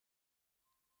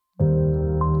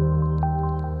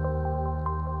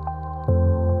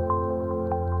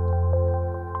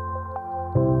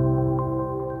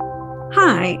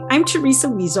Hi, I'm Teresa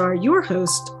Weezar, your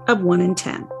host of 1 in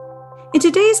 10. In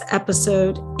today's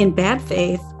episode, In Bad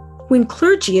Faith, When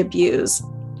Clergy Abuse,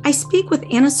 I speak with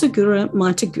Ana Segura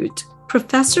Montagut,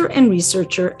 professor and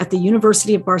researcher at the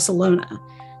University of Barcelona,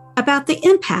 about the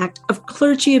impact of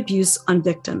clergy abuse on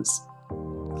victims.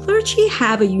 Clergy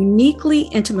have a uniquely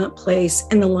intimate place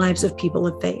in the lives of people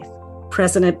of faith,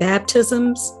 present at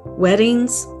baptisms,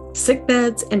 weddings,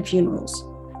 sickbeds, and funerals.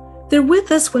 They're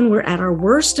with us when we're at our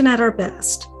worst and at our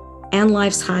best, and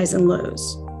life's highs and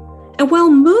lows. And while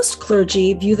most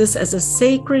clergy view this as a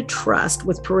sacred trust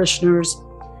with parishioners,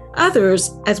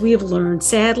 others, as we have learned,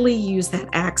 sadly use that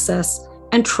access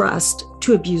and trust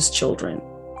to abuse children.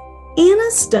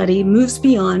 Ana's study moves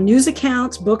beyond news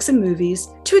accounts, books, and movies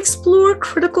to explore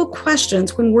critical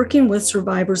questions when working with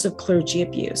survivors of clergy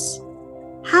abuse.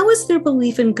 How is their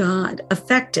belief in God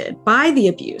affected by the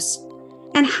abuse?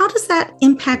 And how does that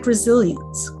impact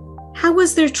resilience? How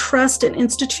is their trust in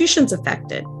institutions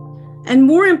affected? And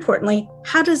more importantly,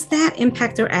 how does that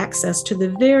impact their access to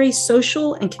the very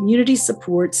social and community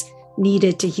supports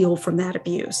needed to heal from that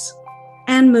abuse?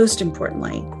 And most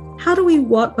importantly, how do we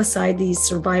walk beside these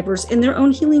survivors in their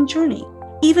own healing journey,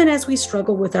 even as we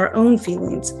struggle with our own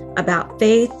feelings about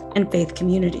faith and faith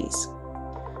communities?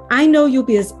 I know you'll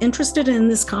be as interested in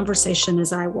this conversation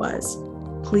as I was.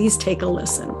 Please take a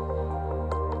listen.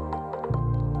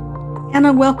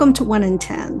 Ana, welcome to 1 in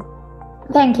 10.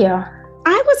 Thank you.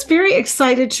 I was very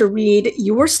excited to read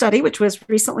your study, which was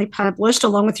recently published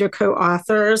along with your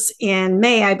co-authors in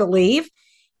May, I believe.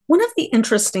 One of the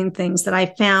interesting things that I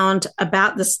found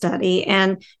about the study,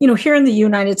 and here in the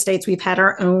United States, we've had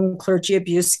our own clergy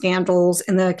abuse scandals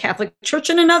in the Catholic Church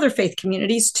and in other faith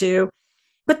communities too.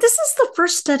 But this is the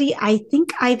first study I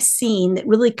think I've seen that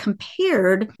really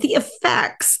compared the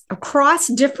effects across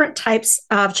different types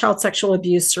of child sexual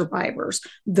abuse survivors,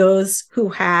 those who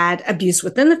had abuse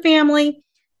within the family,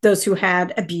 those who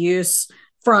had abuse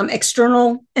from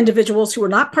external individuals who were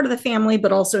not part of the family,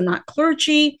 but also not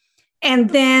clergy, and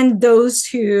then those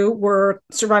who were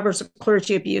survivors of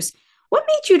clergy abuse. What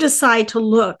made you decide to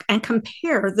look and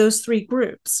compare those three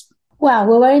groups? Well,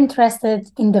 we were interested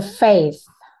in the faith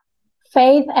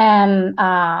and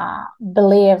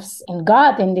beliefs in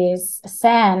God in this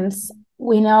sense.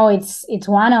 We know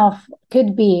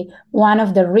could be one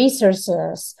of the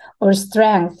resources or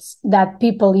strengths that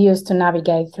people use to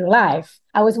navigate through life.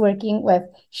 I was working with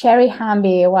Sherry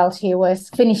Hamby while she was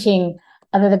finishing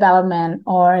the development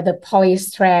or the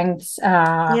polystrengths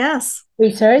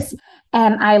research.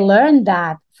 And I learned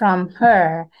that from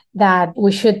her, that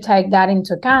we should take that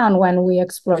into account when we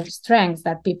explore strengths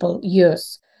that people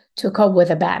use to cope with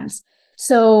events.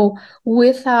 So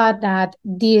we thought that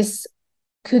this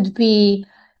could be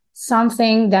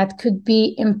something that could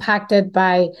be impacted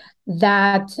by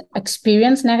that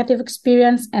experience, negative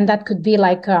experience, and that could be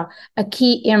like a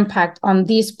key impact on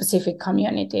this specific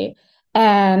community.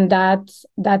 And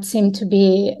that seemed to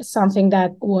be something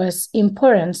that was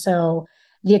important. So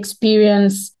the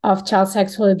experience of child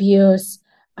sexual abuse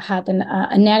had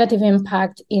a negative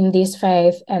impact in this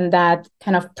faith, and that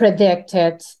kind of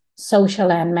predicted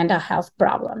social and mental health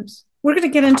problems. We're going to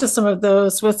get into some of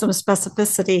those with some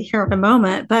specificity here in a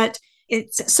moment, but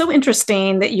it's so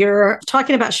interesting that you're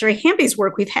talking about Sherry Hamby's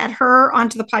work. We've had her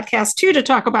onto the podcast too to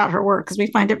talk about her work because we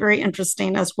find it very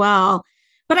interesting as well.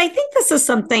 But I think this is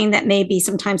something that may be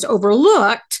sometimes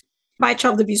overlooked by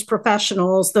child abuse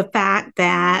professionals, the fact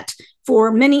that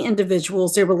for many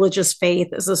individuals, their religious faith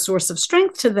is a source of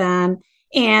strength to them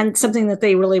and something that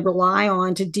they really rely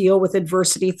on to deal with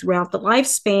adversity throughout the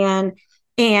lifespan.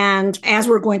 And as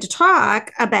we're going to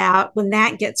talk about, when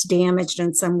that gets damaged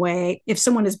in some way, if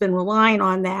someone has been relying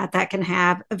on that, that can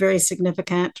have a very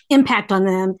significant impact on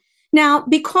them. Now,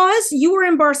 because you were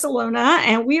in Barcelona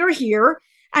and we are here,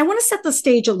 I want to set the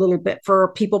stage a little bit for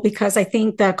people because I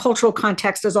think the cultural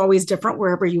context is always different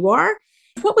wherever you are.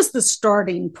 What was the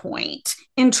starting point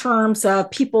in terms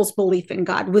of people's belief in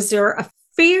God? Was there a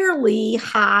fairly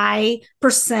high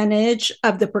percentage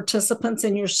of the participants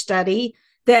in your study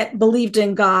that believed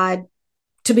in God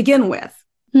to begin with?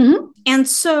 Mm-hmm. And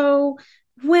so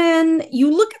when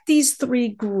you look at these three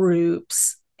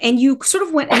groups and you sort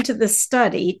of went into this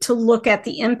study to look at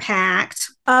the impact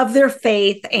of their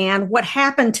faith and what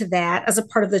happened to that as a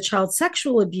part of the child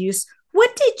sexual abuse,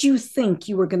 what did you think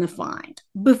you were going to find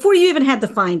before you even had the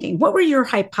finding? What were your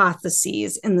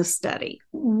hypotheses in the study?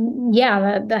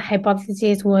 Yeah, the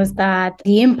hypothesis was that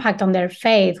the impact on their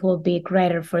faith will be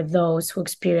greater for those who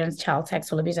experience child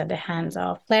sexual abuse at the hands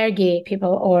of clergy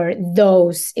people or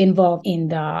those involved in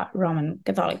the Roman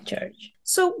Catholic Church.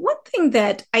 So one thing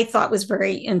that I thought was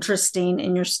very interesting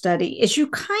in your study is you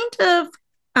kind of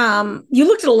you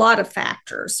looked at a lot of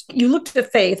factors. You looked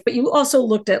at faith, but you also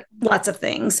looked at lots of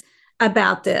things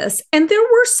about this. And there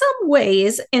were some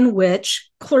ways in which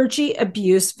clergy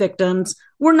abuse victims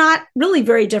were not really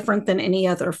very different than any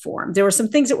other form. There were some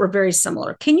things that were very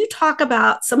similar. Can you talk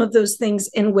about some of those things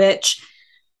in which,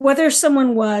 whether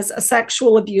someone was a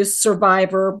sexual abuse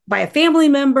survivor by a family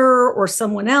member or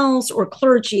someone else or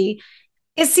clergy,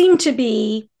 it seemed to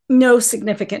be no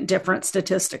significant difference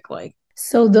statistically?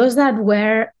 So those that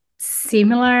were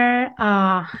similar,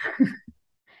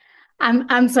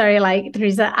 I'm sorry, like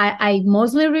Teresa, I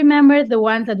mostly remember the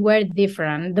ones that were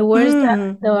different. The words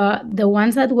that the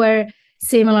ones that were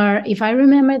similar, if I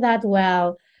remember that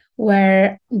well,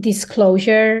 were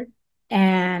disclosure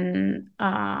and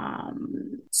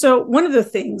so one of the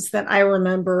things that I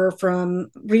remember from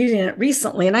reading it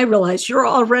recently, and I realize you're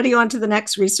already on to the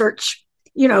next research,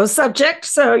 subject,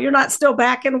 so you're not still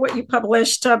back in what you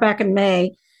published back in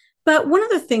May. But one of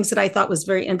the things that I thought was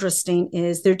very interesting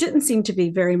is there didn't seem to be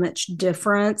very much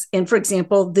difference in, for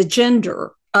example, the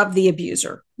gender of the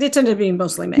abuser. They tended to be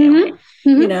mostly male,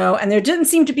 and there didn't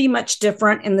seem to be much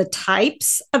different in the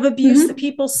types of abuse that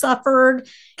people suffered.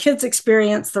 Kids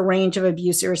experienced the range of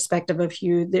abuse irrespective of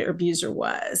who their abuser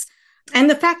was. And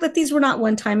the fact that these were not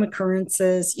one-time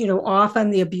occurrences,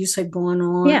 often the abuse had gone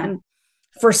on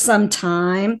for some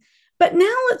time. But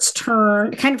now let's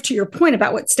turn kind of to your point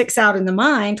about what sticks out in the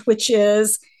mind, which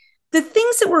is the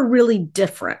things that were really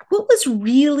different. What was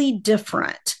really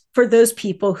different for those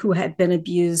people who had been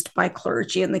abused by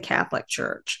clergy in the Catholic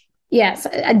Church? Yes,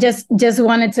 I just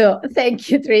wanted to thank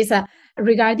you, Teresa.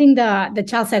 Regarding the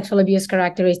child sexual abuse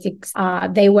characteristics,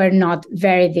 they were not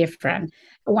very different.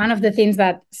 One of the things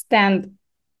that stand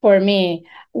for me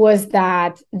was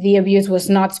that the abuse was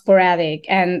not sporadic.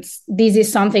 And this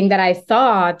is something that I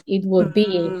thought it would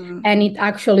be. And it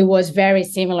actually was very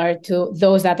similar to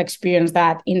those that experienced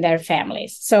that in their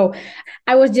families. So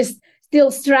I was just still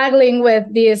struggling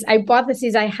with this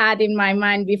hypothesis I had in my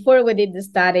mind before we did the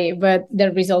study, but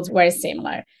the results were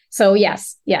similar. So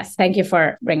yes, thank you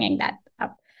for bringing that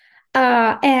up.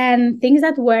 And things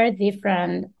that were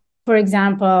different, for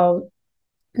example,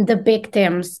 the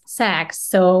victim's sex.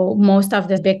 So most of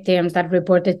the victims that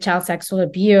reported child sexual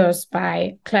abuse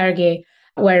by clergy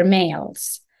were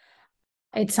males.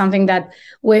 It's something that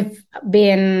we've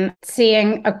been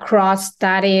seeing across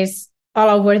studies all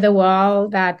over the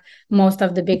world, that most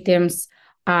of the victims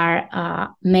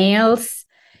are males.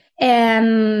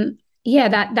 And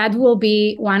that will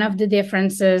be one of the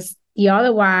differences. The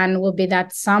other one will be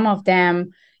that some of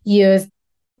them use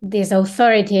this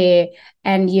authority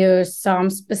and use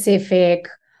some specific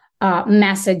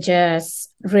messages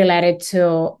related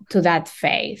to that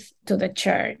faith, to the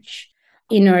church,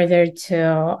 in order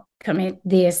to commit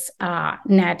this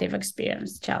negative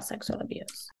experience, child sexual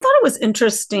abuse. I thought it was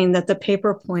interesting that the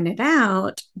paper pointed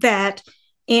out that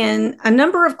in a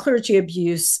number of clergy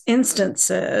abuse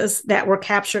instances that were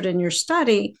captured in your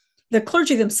study, the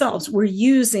clergy themselves were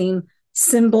using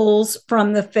symbols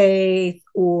from the faith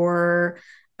or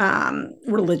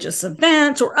religious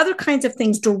events or other kinds of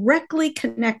things directly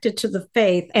connected to the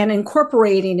faith and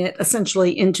incorporating it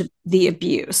essentially into the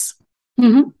abuse.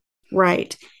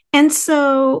 Right. And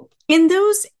so in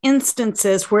those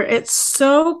instances where it's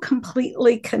so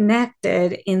completely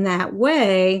connected in that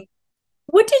way,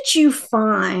 what did you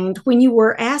find when you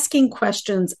were asking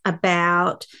questions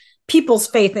about people's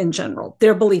faith in general,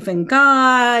 their belief in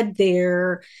God,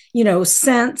 their,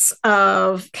 sense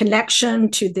of connection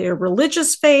to their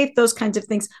religious faith, those kinds of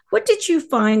things? What did you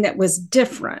find that was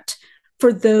different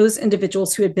for those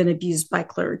individuals who had been abused by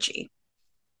clergy?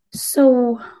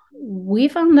 So we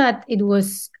found that it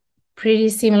was pretty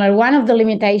similar. One of the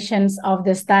limitations of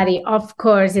the study, of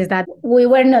course, is that we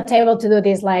were not able to do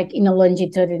this like in a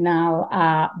longitudinal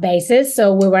basis.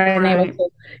 So we weren't able to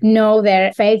know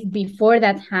their faith before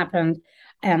that happened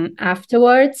and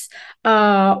afterwards.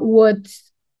 What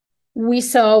we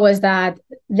saw was that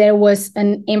there was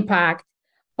an impact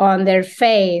on their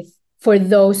faith for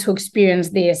those who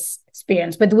experienced this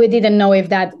experience, but we didn't know if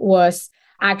that was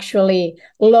actually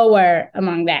lower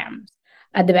among them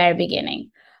at the very beginning.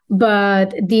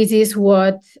 But this is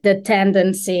what the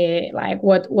tendency, like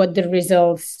what the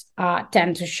results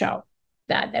tend to show,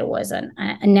 that there was a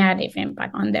negative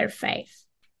impact on their faith.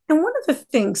 And one of the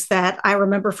things that I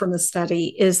remember from the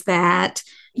study is that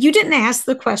you didn't ask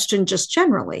the question just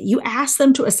generally. You asked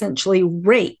them to essentially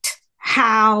rate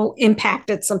how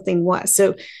impacted something was.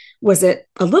 So was it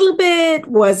a little bit?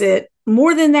 Was it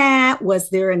more than that? Was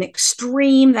there an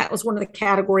extreme? That was one of the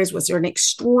categories. Was there an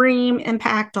extreme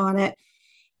impact on it?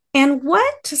 And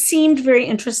what seemed very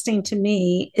interesting to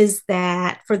me is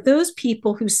that for those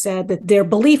people who said that their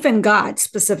belief in God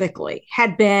specifically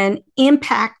had been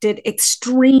impacted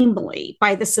extremely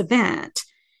by this event,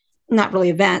 not really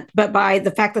event, but by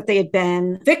the fact that they had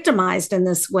been victimized in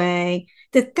this way,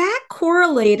 that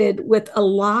correlated with a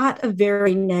lot of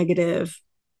very negative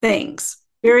things,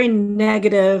 very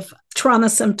negative trauma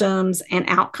symptoms and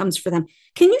outcomes for them.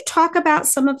 Can you talk about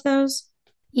some of those?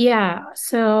 Yeah.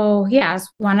 So, yes,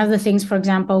 one of the things, for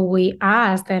example, we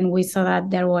asked and we saw that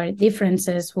there were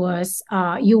differences was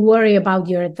you worry about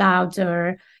your doubts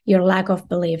or your lack of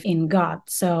belief in God.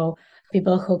 So,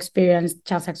 people who experienced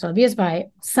child sexual abuse by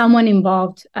someone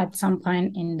involved at some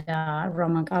point in the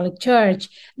Roman Catholic Church,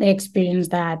 they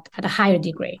experienced that at a higher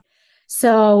degree.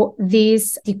 So,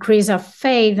 this decrease of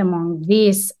faith among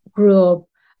this group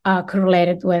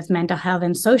correlated with mental health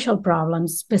and social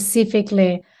problems,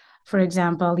 specifically, for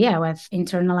example, with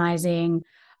internalizing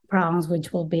problems,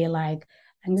 which will be like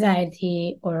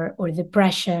anxiety or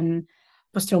depression,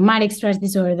 post-traumatic stress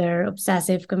disorder,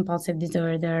 obsessive compulsive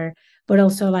disorder, but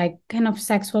also like kind of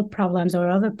sexual problems or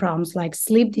other problems like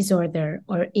sleep disorder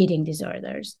or eating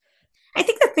disorders. I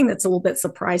think the thing that's a little bit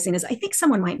surprising is I think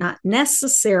someone might not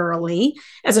necessarily,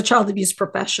 as a child abuse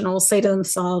professional, say to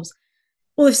themselves,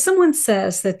 well, if someone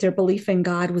says that their belief in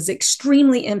God was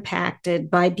extremely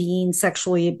impacted by being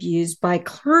sexually abused by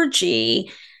clergy,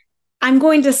 I'm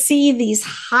going to see these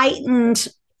heightened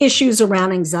issues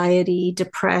around anxiety,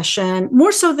 depression,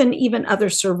 more so than even other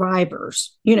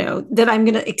survivors, that I'm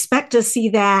going to expect to see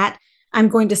that. I'm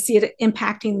going to see it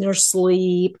impacting their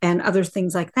sleep and other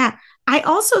things like that. I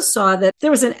also saw that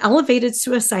there was an elevated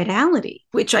suicidality,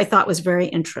 which I thought was very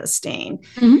interesting.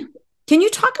 Mm-hmm. Can you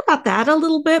talk about that a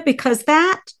little bit? Because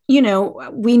that, we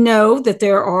know that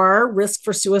there are risks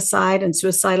for suicide and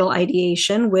suicidal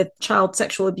ideation with child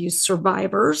sexual abuse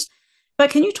survivors.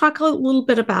 But can you talk a little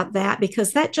bit about that?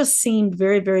 Because that just seemed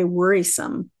very, very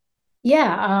worrisome.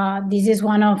 Yeah, this is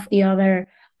one of the other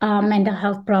mental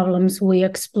health problems we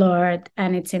explored,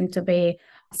 and it seemed to be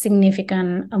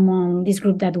significant among this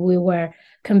group that we were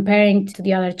comparing to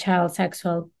the other child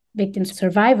sexual victims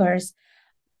survivors.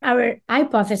 Our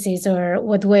hypothesis, or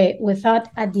what we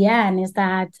thought at the end, is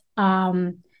that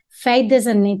faith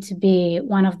doesn't need to be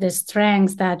one of the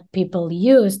strengths that people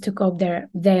use to cope their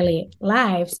daily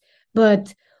lives.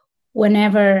 But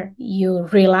whenever you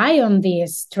rely on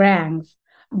this strength,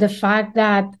 the fact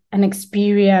that an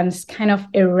experience kind of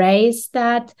erase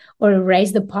that or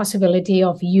erase the possibility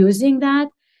of using that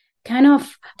kind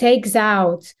of takes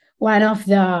out one of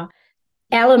the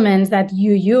elements that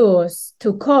you use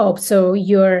to cope, so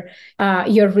your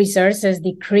resources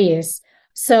decrease.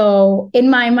 So in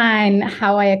my mind,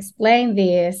 how I explain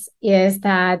this is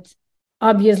that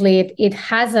obviously it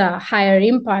has a higher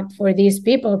impact for these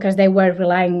people because they were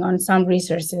relying on some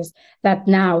resources that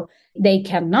now they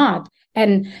cannot.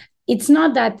 And it's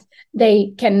not that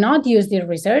they cannot use these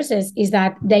resources, is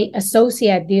that they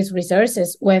associate these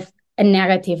resources with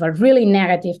a really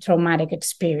negative traumatic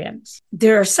experience.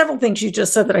 There are several things you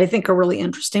just said that I think are really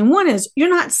interesting. One is you're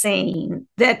not saying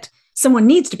that someone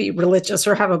needs to be religious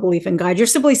or have a belief in God. You're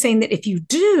simply saying that if you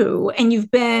do, and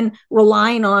you've been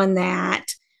relying on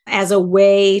that as a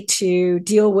way to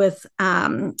deal with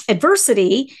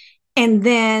adversity, and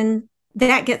then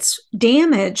that gets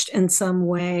damaged in some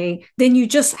way, then you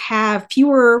just have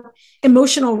fewer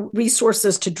emotional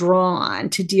resources to draw on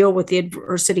to deal with the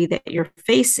adversity that you're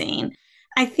facing.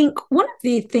 I think one of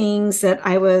the things that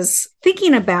I was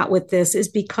thinking about with this is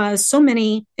because so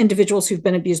many individuals who've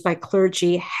been abused by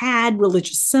clergy had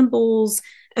religious symbols,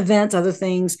 events, other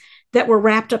things that were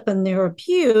wrapped up in their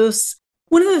abuse.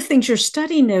 One of the things your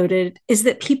study noted is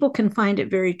that people can find it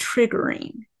very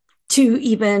triggering to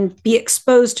even be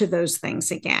exposed to those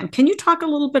things again. Can you talk a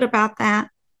little bit about that?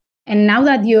 And now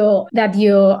that you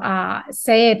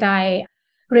say it, I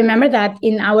remember that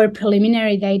in our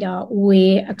preliminary data,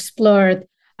 we explored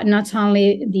not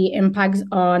only the impacts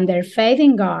on their faith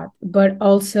in God, but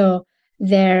also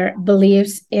their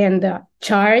beliefs in the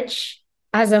church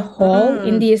as a whole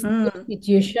in this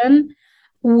institution.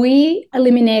 We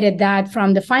eliminated that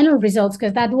from the final results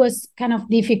because that was kind of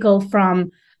difficult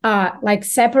from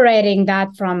separating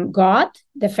that from God,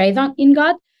 the faith in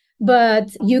God. But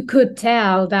you could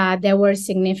tell that there were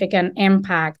significant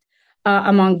impact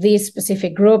among this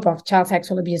specific group of child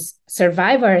sexual abuse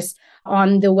survivors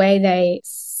on the way they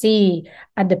see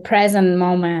at the present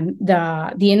moment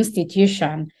the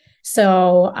institution.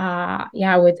 So I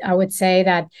would say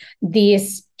that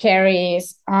this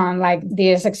carries on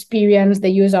this experience, the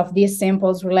use of these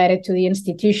symbols related to the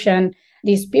institution,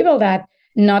 these people that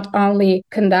not only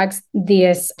conducts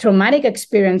this traumatic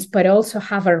experience, but also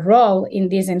have a role in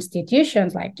these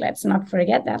institutions. Like, let's not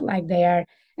forget that, like, they are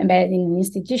embedded in an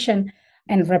institution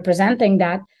and representing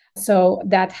that. So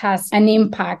that has an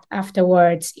impact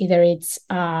afterwards. Either it's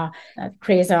a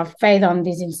increase of faith on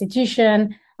this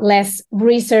institution, less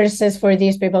resources for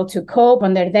these people to cope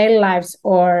on their daily lives,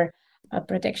 or a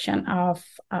protection of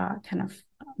kind of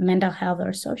mental health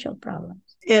or social problems.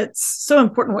 It's so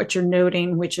important what you're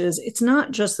noting, which is it's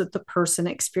not just that the person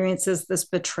experiences this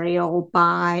betrayal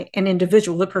by an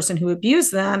individual, the person who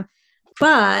abused them,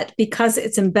 but because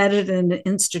it's embedded in an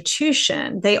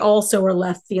institution, they also are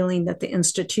left feeling that the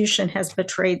institution has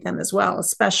betrayed them as well,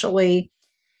 especially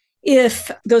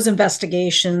if those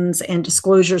investigations and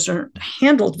disclosures aren't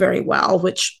handled very well,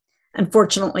 which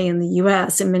unfortunately in the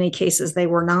US, in many cases, they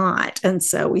were not. And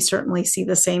so we certainly see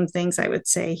the same things, I would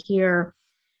say, here.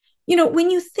 You know, when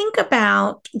you think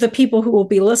about the people who will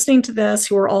be listening to this,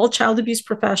 who are all child abuse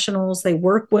professionals, they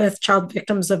work with child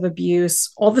victims of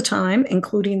abuse all the time,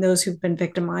 including those who've been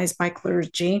victimized by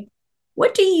clergy.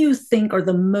 What do you think are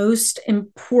the most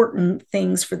important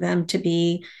things for them to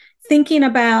be thinking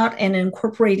about and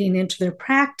incorporating into their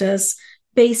practice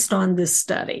based on this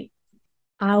study?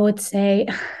 I would say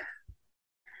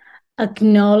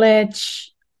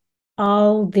acknowledge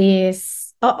all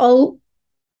this, all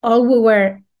we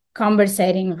were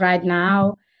conversating right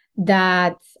now,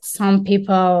 that some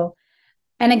people,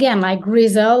 and again, like,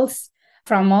 results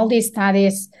from all these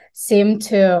studies seem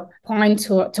to point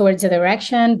towards a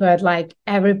direction, but like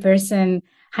every person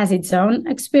has its own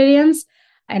experience.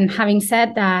 And having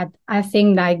said that, I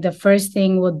think like the first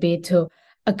thing would be to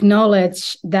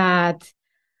acknowledge that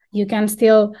you can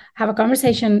still have a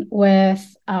conversation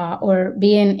with or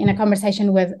be in a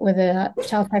conversation with the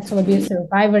child sexual abuse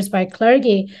survivors by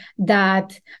clergy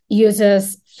that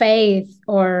uses faith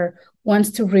or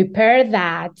wants to repair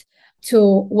that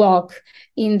to walk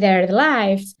in their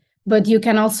lives. But you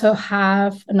can also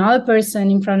have another person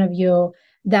in front of you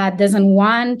that doesn't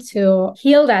want to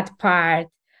heal that part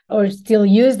or still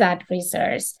use that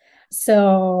resource.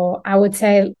 So I would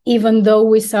say, even though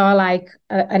we saw like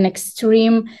an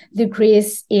extreme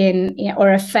decrease in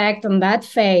or effect on that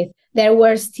faith, there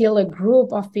were still a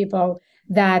group of people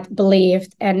that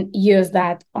believed and used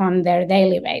that on their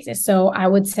daily basis. So I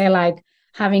would say like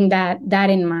having that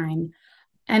in mind,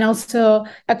 and also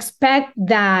expect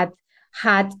that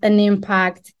had an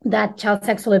impact, that child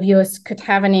sexual abuse could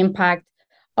have an impact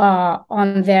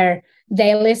on their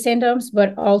daily symptoms,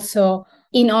 but also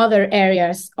in other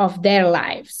areas of their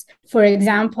lives. For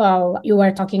example, you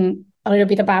were talking a little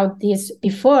bit about this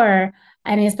before,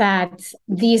 and is that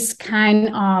these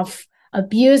kind of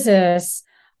abuses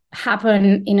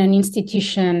happen in an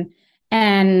institution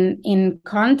and in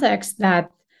context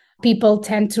that people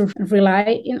tend to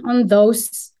rely on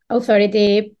those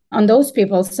authority, on those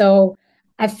people. So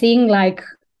I think like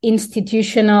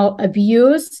institutional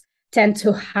abuse tend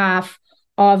to have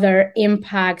other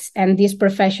impacts, and these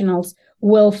professionals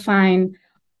will find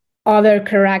other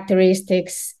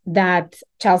characteristics that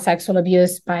child sexual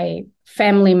abuse by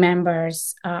family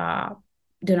members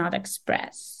do not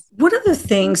express. One of the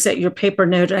things that your paper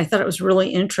noted, I thought it was really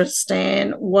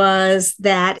interesting, was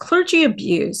that clergy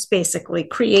abuse basically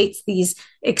creates these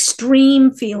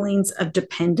extreme feelings of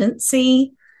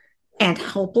dependency and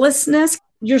helplessness.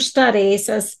 Your study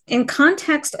says, in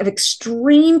context of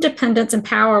extreme dependence and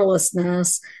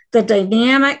powerlessness, the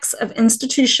dynamics of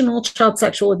institutional child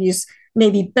sexual abuse may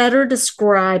be better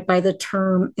described by the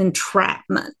term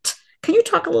entrapment. Can you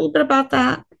talk a little bit about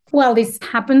that? Well, this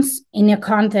happens in a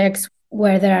context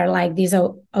where there are like these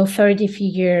authority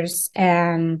figures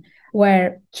and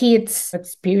where kids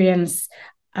experience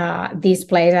this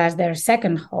place as their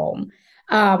second home.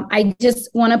 I just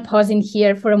want to pause in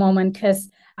here for a moment, because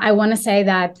I want to say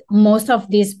that most of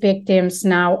these victims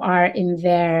now are in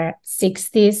their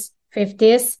 60s,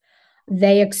 50s.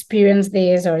 They experienced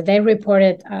this, or they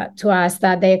reported to us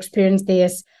that they experienced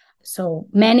this so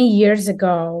many years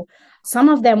ago. Some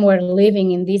of them were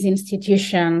living in these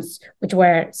institutions, which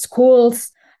were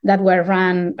schools that were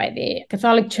run by the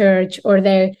Catholic Church, or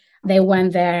they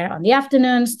went there on the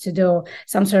afternoons to do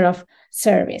some sort of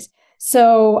service.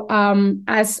 So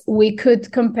as we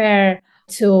could compare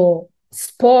to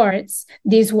sports,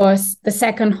 this was the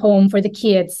second home for the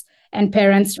kids, and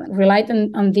parents relied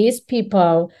on these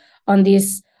people, on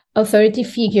these authority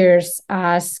figures,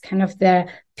 as kind of the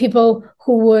people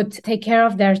who would take care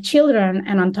of their children.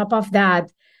 And on top of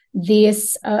that,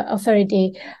 these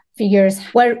authority figures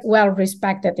were well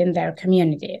respected in their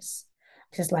communities,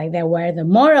 because like they were the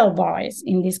moral boys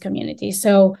in this community.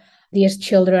 So these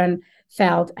children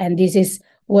felt, and this is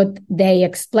what they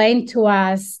explained to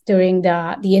us during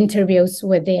the interviews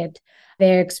we did.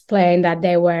 They explained that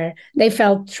they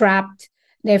felt trapped.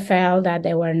 They felt that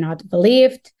they were not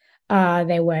believed.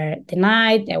 They were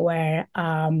denied. They were,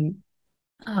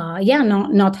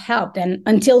 not helped. And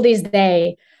until this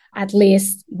day, at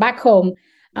least back home,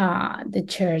 the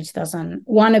church doesn't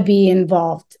want to be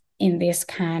involved in this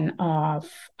kind of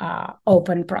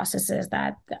open processes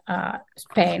that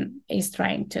Spain is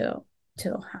trying to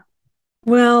have.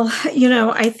 Well,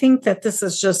 I think that this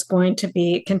is just going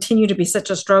to continue to be such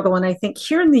a struggle. And I think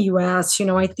here in the US,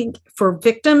 I think for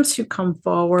victims who come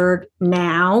forward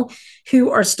now who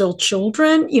are still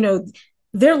children,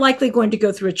 they're likely going to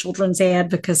go through a children's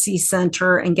advocacy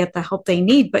center and get the help they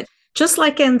need. But just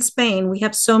like in Spain, we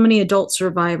have so many adult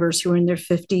survivors who are in their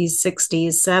 50s,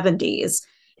 60s, 70s,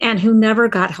 and who never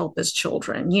got help as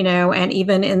children, and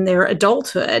even in their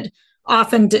adulthood,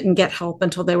 often didn't get help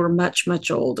until they were much,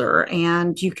 much older.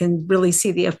 And you can really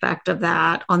see the effect of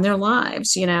that on their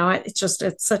lives.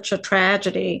 It's such a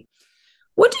tragedy.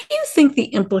 What do you think the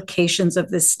implications of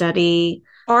this study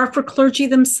are for clergy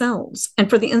themselves and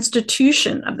for the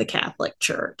institution of the Catholic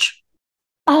Church?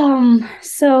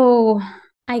 So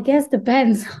I guess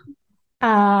depends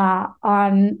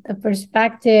on the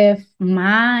perspective.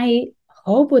 My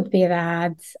hope would be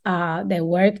that they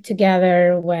work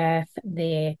together with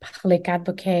the public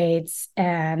advocates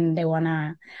and they want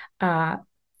to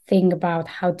think about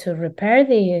how to repair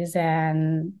these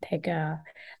and take a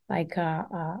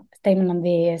statement on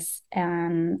this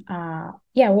and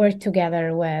work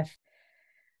together with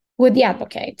the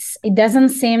advocates. It doesn't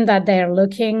seem that they're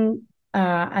looking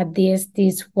at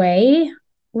this way,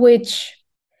 which,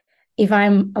 if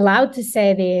I'm allowed to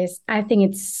say this, I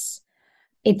think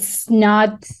it's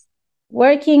not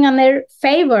working on their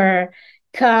favor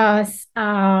because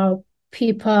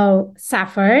people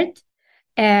suffered,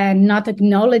 and not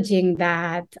acknowledging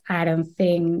that, I don't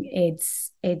think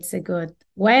it's a good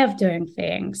way of doing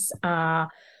things.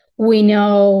 We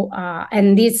know,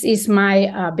 and this is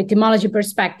my victimology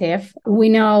perspective, we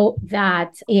know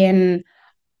that in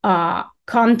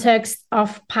context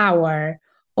of power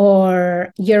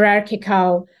or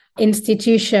hierarchical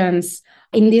institutions,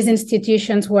 in these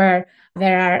institutions where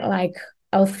there are like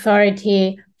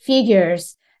authority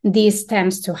figures, this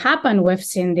tends to happen. We've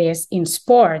seen this in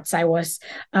sports. I was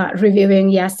reviewing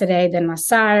yesterday the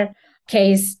Nassar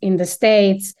case in the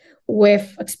States.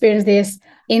 We've experienced this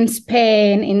in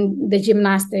Spain, in the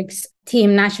gymnastics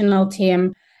team, national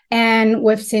team. And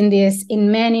we've seen this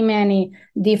in many, many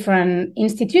different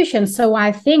institutions. So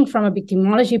I think from a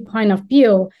victimology point of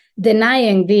view,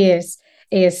 denying this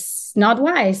is not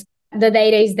wise. The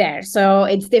data is there, so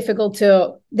it's difficult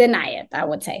to deny it, I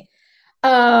would say.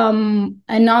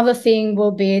 Another thing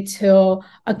will be to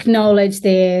acknowledge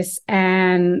this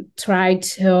and try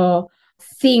to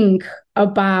think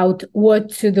about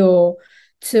what to do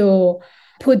to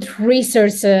put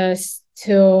resources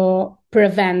to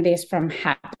prevent this from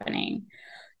happening,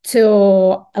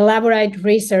 to elaborate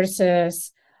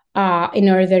resources in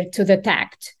order to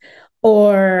detect,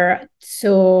 or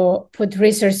to put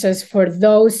resources for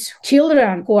those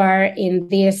children who are in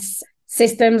these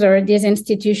systems or these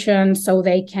institutions so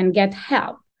they can get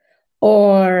help,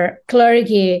 or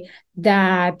clergy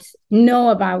that know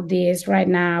about this right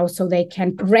now so they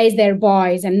can raise their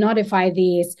voice and notify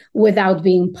these without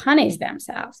being punished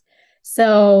themselves.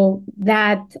 So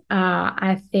that,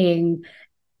 I think,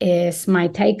 is my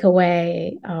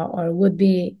takeaway, or would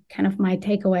be kind of my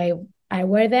takeaway. I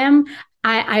wear them.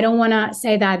 I don't want to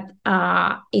say that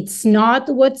it's not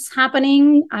what's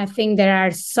happening. I think there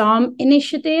are some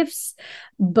initiatives,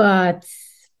 but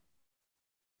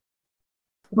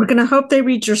we're going to hope they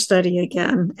read your study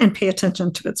again and pay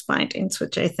attention to its findings,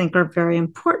 which I think are very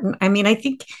important. I mean, I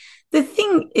think the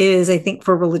thing is, I think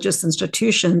for religious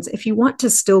institutions, if you want to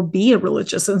still be a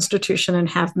religious institution and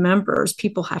have members,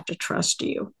 people have to trust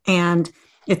you. And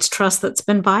it's trust that's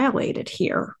been violated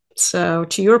here. So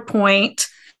to your point,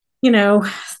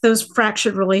 those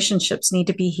fractured relationships need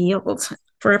to be healed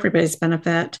for everybody's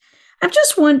benefit. I'm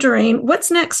just wondering, what's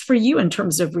next for you in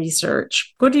terms of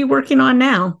research? What are you working on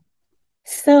now?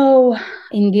 So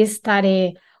in this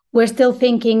study, we're still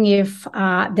thinking if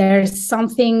there's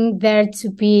something there to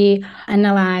be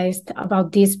analyzed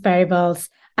about these variables.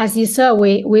 As you saw,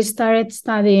 we started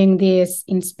studying this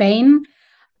in Spain.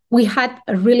 We had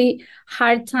a really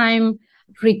hard time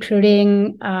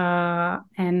recruiting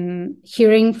and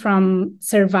hearing from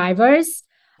survivors.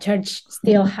 Church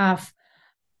still have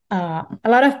a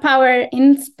lot of power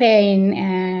in Spain,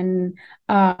 and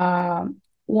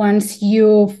once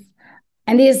you've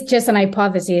And this is just an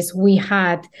hypothesis we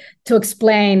had to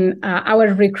explain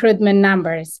our recruitment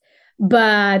numbers.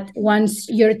 But once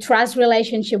your trust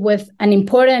relationship with an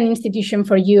important institution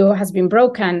for you has been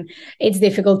broken, it's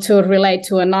difficult to relate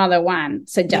to another one,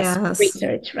 such as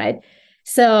research, right?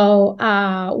 So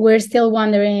we're still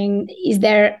wondering, is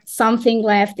there something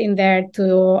left in there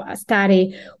to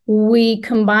study? We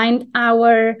combined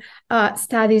our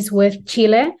studies with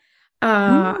Chile.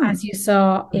 As you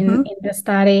saw in the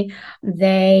study,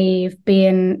 they've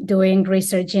been doing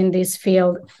research in this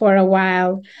field for a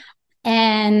while.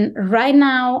 And right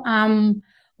now, I'm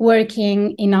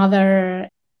working in other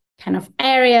kind of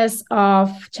areas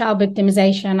of child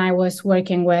victimization. I was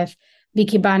working with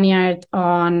Vicky Banyard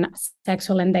on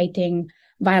sexual and dating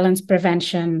violence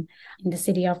prevention in the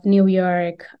city of New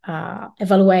York,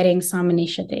 evaluating some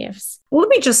initiatives. Well, let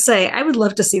me just say, I would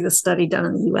love to see this study done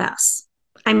in the U.S.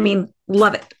 I mean,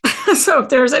 love it. So if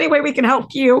there's any way we can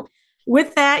help you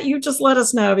with that, you just let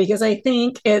us know, because I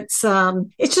think it's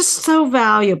just so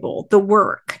valuable, the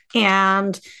work,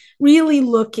 and really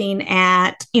looking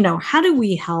at, how do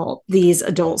we help these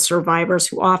adult survivors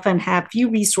who often have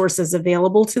few resources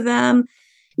available to them.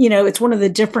 It's one of the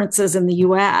differences in the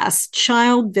U.S.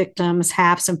 Child victims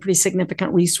have some pretty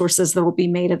significant resources that will be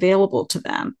made available to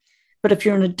them. But if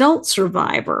you're an adult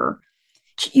survivor,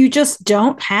 you just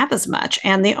don't have as much.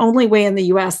 And the only way in the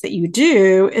US that you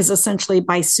do is essentially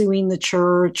by suing the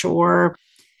church or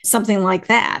something like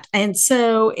that. And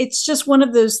so it's just one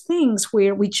of those things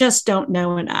where we just don't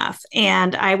know enough.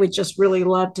 And I would just really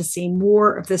love to see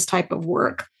more of this type of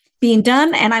work being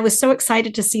done. And I was so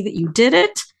excited to see that you did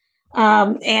it,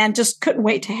 and just couldn't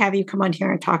wait to have you come on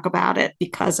here and talk about it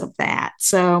because of that.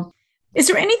 So is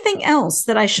there anything else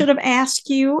that I should have asked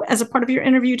you as a part of your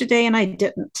interview today and I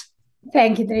didn't?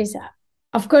 Thank you, Teresa.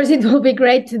 Of course, it will be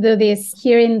great to do this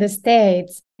here in the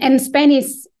States. And Spain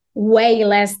is way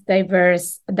less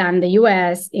diverse than the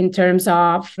US in terms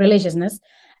of religiousness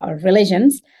or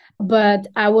religions. But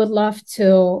I would love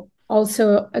to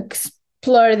also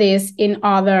explore this in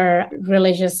other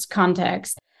religious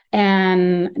contexts.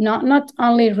 And not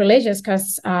only religious,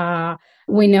 because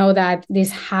we know that this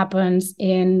happens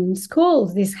in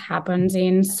schools, this happens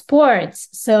in sports.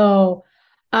 So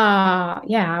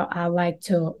I'd like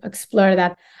to explore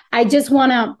that. I just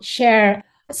want to share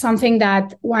something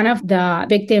that one of the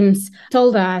victims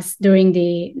told us during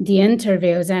the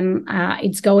interviews, and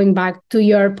it's going back to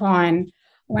your point.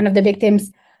 One of the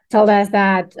victims told us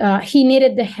that he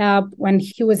needed the help when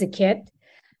he was a kid,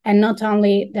 and not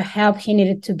only the help, he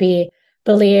needed to be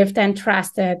believed and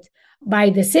trusted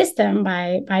by the system,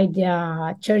 by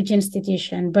the church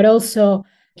institution, but also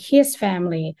his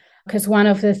family. Because one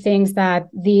of the things that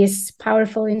these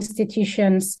powerful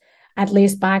institutions, at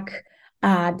least back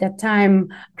at that time,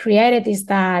 created is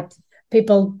that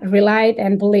people relied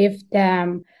and believed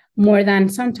them more than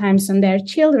sometimes on their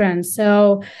children.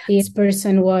 So this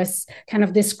person was kind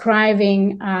of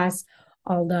describing as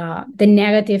all the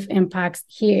negative impacts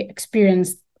he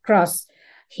experienced across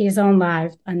his own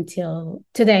life until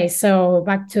today. So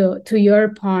back to your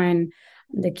point,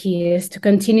 the key is to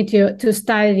continue to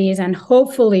study these and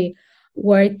hopefully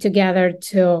work together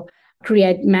to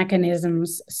create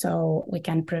mechanisms so we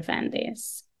can prevent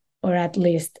this, or at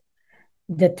least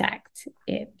detect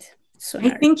it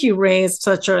sooner. I think you raised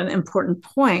such an important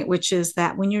point, which is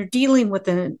that when you're dealing with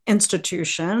an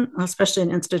institution, especially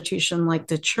an institution like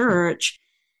the church,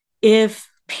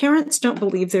 if parents don't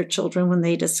believe their children when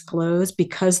they disclose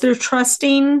because they're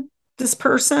trusting this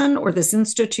person or this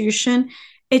institution,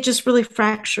 it just really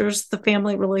fractures the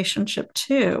family relationship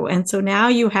too. And so now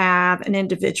you have an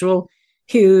individual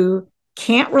who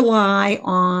can't rely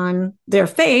on their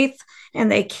faith and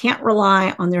they can't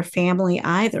rely on their family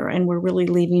either. And we're really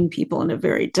leaving people in a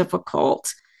very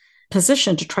difficult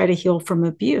position to try to heal from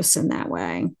abuse in that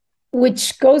way.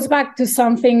 Which goes back to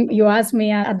something you asked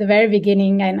me at the very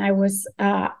beginning, and I was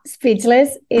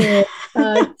speechless.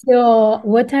 So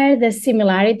what are the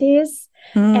similarities?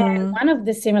 And one of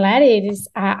the similarities,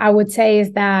 I would say,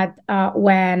 is that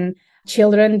when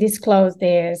children disclose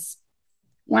this,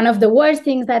 one of the worst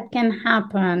things that can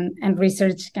happen, and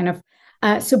research kind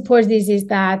of supports this, is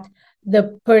that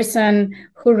the person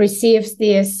who receives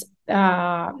this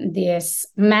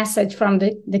message from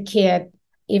the kid,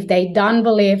 if they don't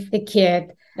believe the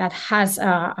kid, that has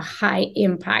a high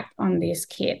impact on this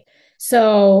kid.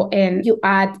 So, and you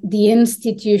add the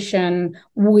institution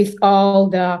with all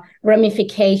the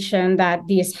ramification that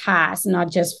this has,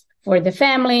 not just for the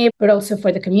family, but also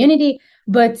for the community.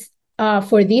 But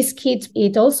for these kids,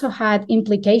 it also had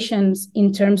implications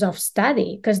in terms of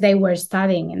study, because they were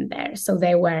studying in there. So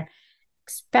they were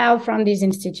expelled from these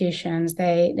institutions.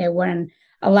 They weren't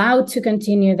allowed to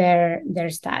continue their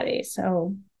studies.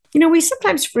 So, we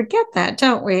sometimes forget that,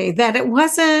 don't we? That it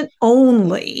wasn't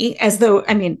only as though,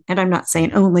 and I'm not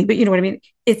saying only, but you know what I mean?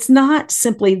 It's not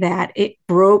simply that it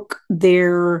broke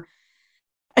their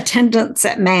attendance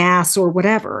at mass or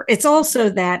whatever. It's also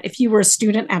that if you were a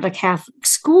student at a Catholic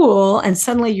school and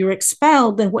suddenly you're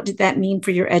expelled, then what did that mean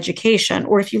for your education?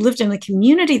 Or if you lived in a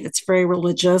community that's very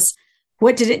religious,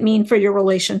 what did it mean for your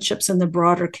relationships in the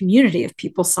broader community if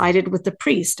people sided with the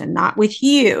priest and not with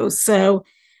you? So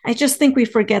I just think we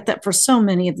forget that for so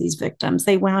many of these victims,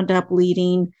 they wound up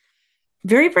leading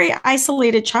very, very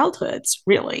isolated childhoods,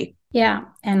 really. Yeah.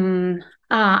 And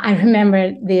I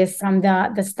remember this from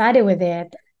the study with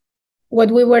it.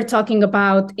 What we were talking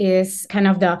about is kind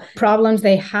of the problems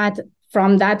they had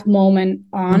from that moment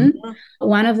on. Mm-hmm.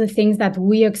 One of the things that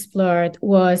we explored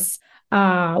was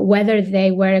whether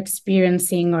they were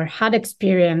experiencing or had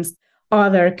experienced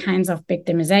other kinds of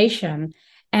victimization.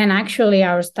 And actually,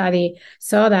 our study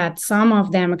saw that some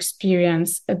of them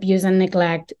experienced abuse and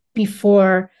neglect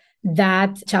before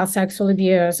that child sexual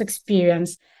abuse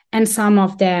experience. And some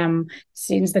of them,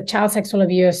 since the child sexual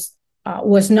abuse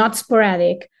was not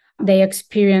sporadic, they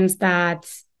experienced that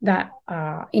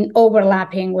in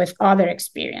overlapping with other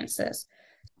experiences.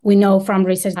 We know from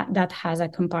research that has a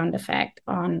compound effect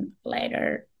on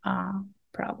later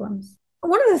problems.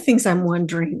 One of the things I'm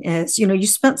wondering is, you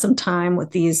spent some time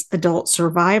with these adult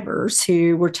survivors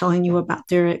who were telling you about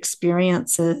their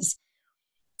experiences.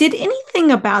 Did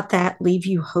anything about that leave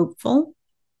you hopeful?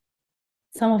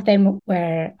 Some of them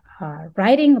were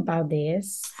writing about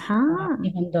this,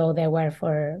 even though they were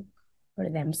for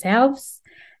themselves.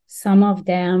 Some of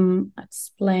them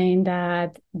explained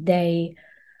that they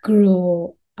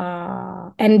grew,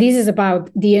 and this is about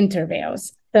the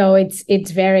interviews. So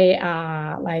it's very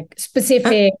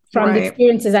specific from the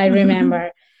experiences I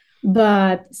remember.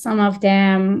 But some of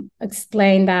them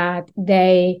explained that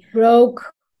they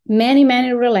broke many,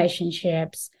 many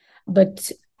relationships.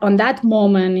 But on that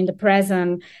moment in the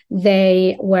present,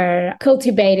 they were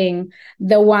cultivating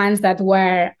the ones that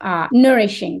were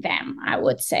nourishing them, I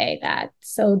would say that.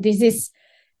 So this is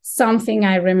something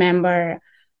I remember.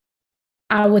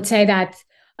 I would say that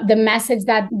the message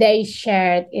that they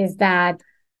shared is that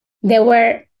they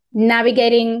were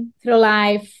navigating through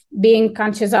life, being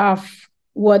conscious of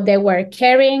what they were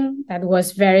carrying that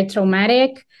was very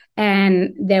traumatic,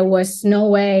 and there was no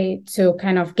way to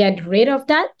kind of get rid of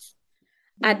that.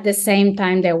 At the same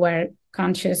time, they were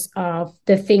conscious of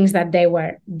the things that they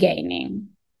were gaining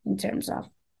in terms of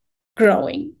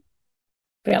growing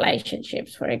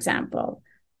relationships, for example,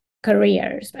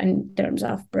 careers, in terms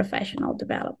of professional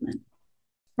development.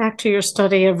 Back to your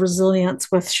study of resilience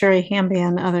with Sherry Hamby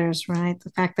and others, right?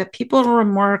 The fact that people are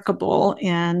remarkable,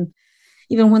 and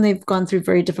even when they've gone through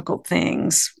very difficult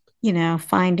things,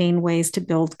 finding ways to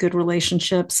build good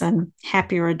relationships and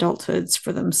happier adulthoods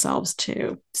for themselves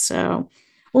too. So,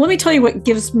 well, let me tell you what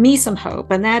gives me some hope,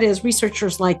 and that is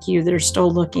researchers like you that are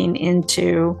still looking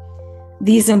into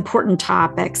these important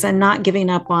topics and not giving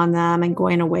up on them and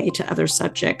going away to other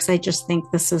subjects. I just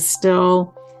think this is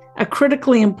still a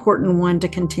critically important one to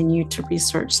continue to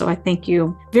research. So I thank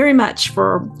you very much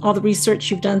for all the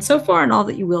research you've done so far and all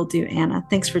that you will do, Anna.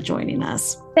 Thanks for joining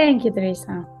us. Thank you,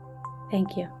 Teresa.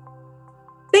 Thank you.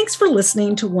 Thanks for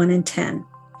listening to 1 in 10.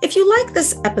 If you like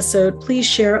this episode, please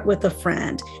share it with a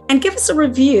friend and give us a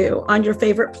review on your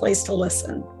favorite place to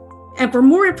listen. And for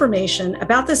more information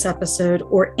about this episode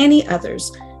or any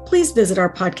others, please visit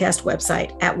our podcast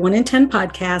website at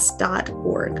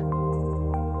 1in10podcast.org.